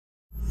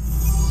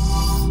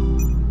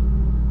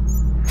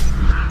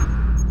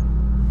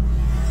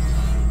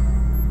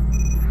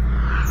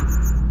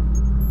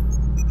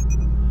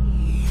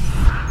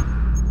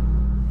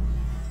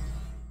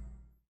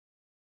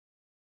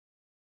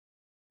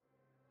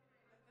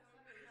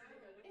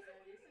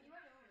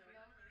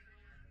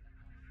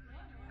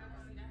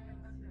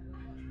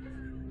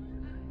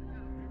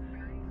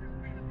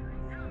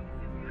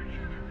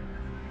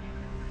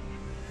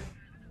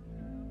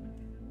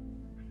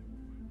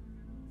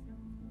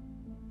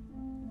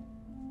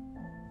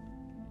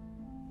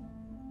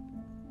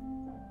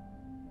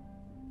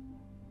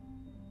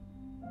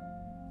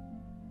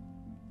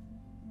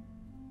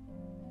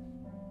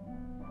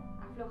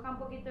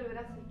Afloja un poquito el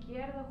brazo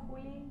izquierdo,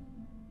 Juli.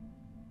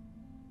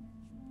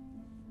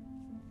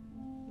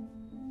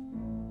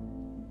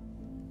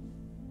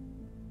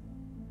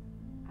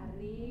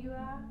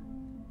 Arriba.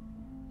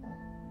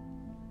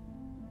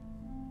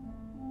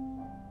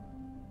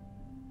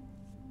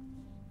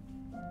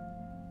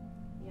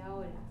 Y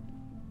ahora.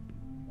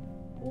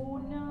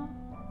 1,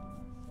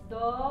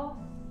 2,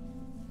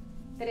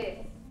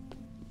 3.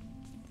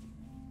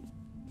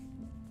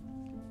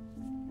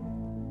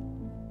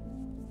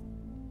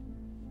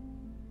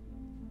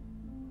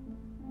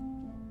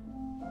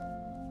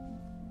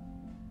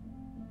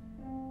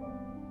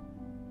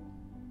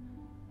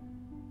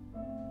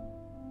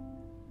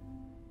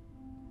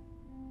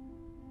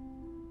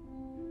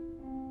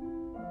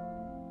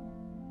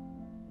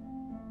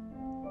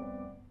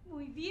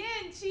 Muy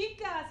bien,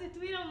 chicas,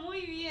 estuvieron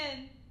muy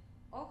bien.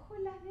 Ojo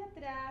las de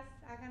atrás,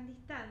 hagan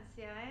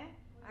distancia, ¿eh?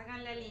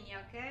 Hagan la línea,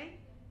 ¿ok?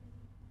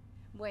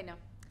 Bueno,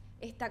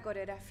 esta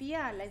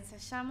coreografía la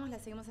ensayamos, la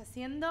seguimos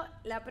haciendo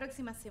la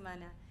próxima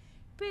semana.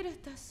 Pero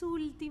las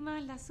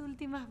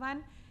últimas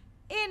van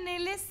en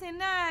el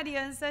escenario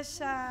a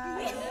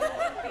ensayar.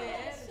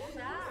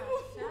 Ya.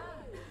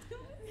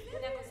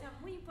 Una cosa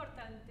muy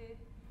importante,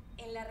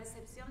 en la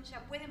recepción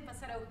ya pueden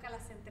pasar a buscar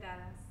las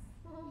entradas.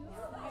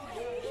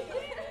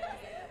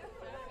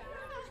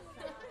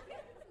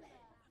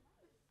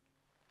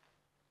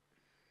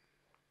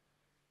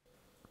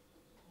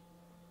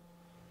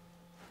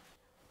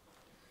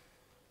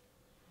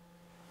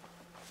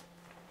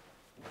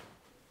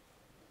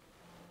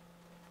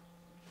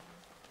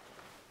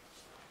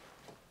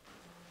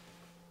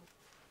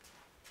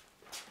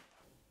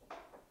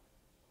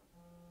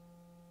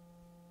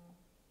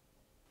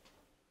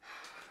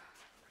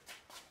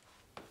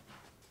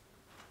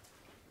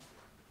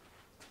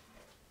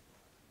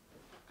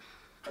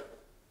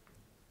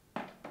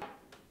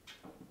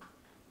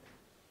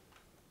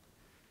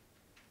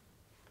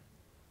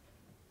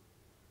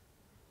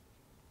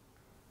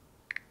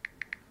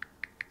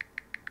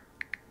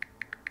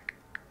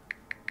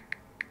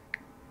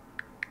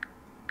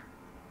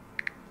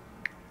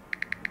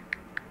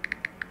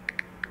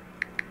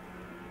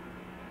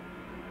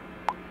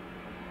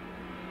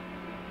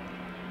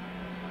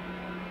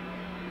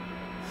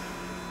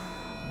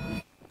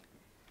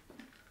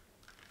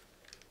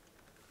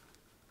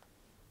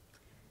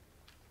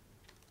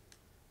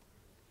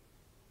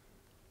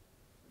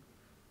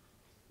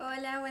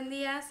 Hola, buen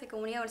día. Se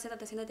comunica con el Centro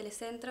de Atención de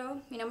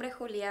Telecentro. Mi nombre es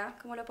Julia.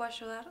 ¿Cómo lo puedo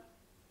ayudar?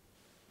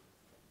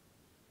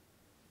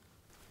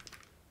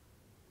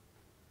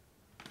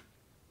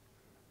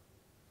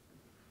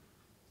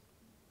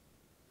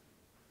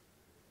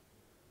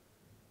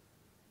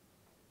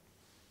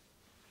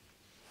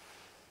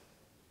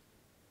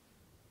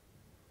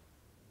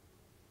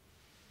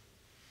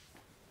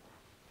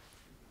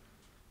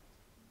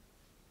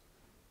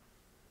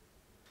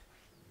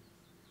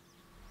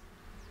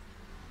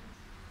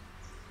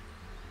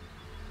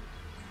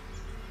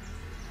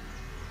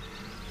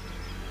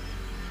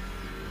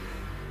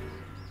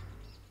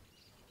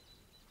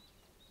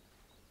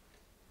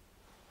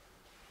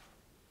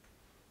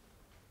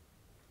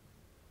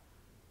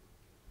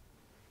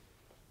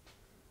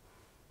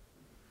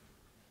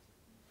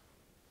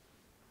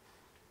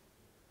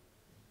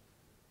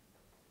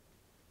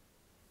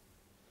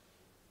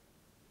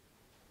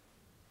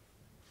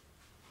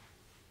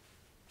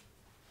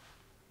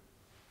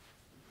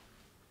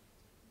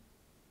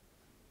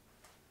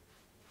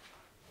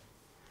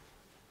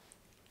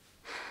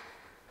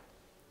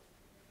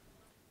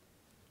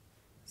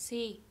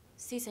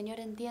 Sí,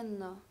 señor,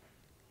 entiendo.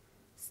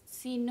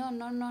 Sí, no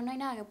hay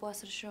nada que pueda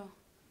hacer yo.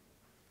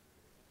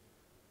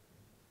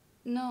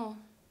 No,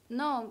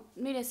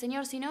 mire,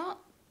 señor, si no...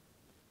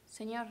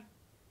 Señor.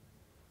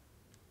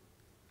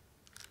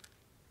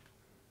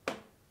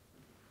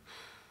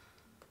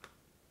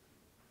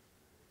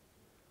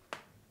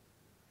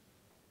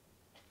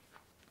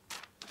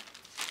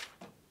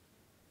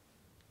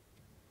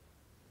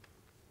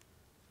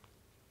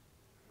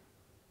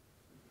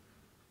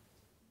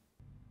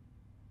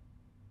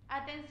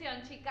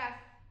 Atención, chicas.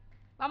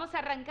 Vamos a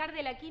arrancar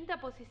de la quinta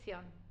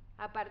posición,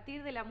 a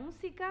partir de la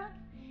música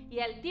y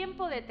al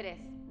tiempo de 3.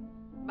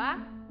 ¿Va?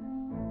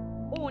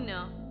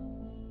 1,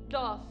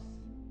 2,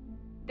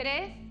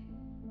 3,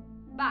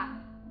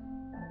 va.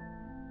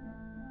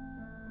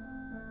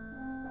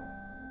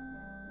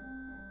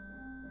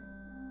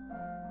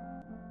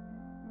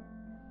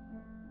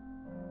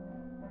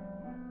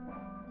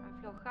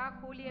 Afloja,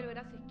 Juli, el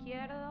brazo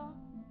izquierdo.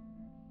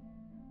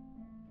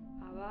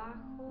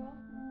 Abajo.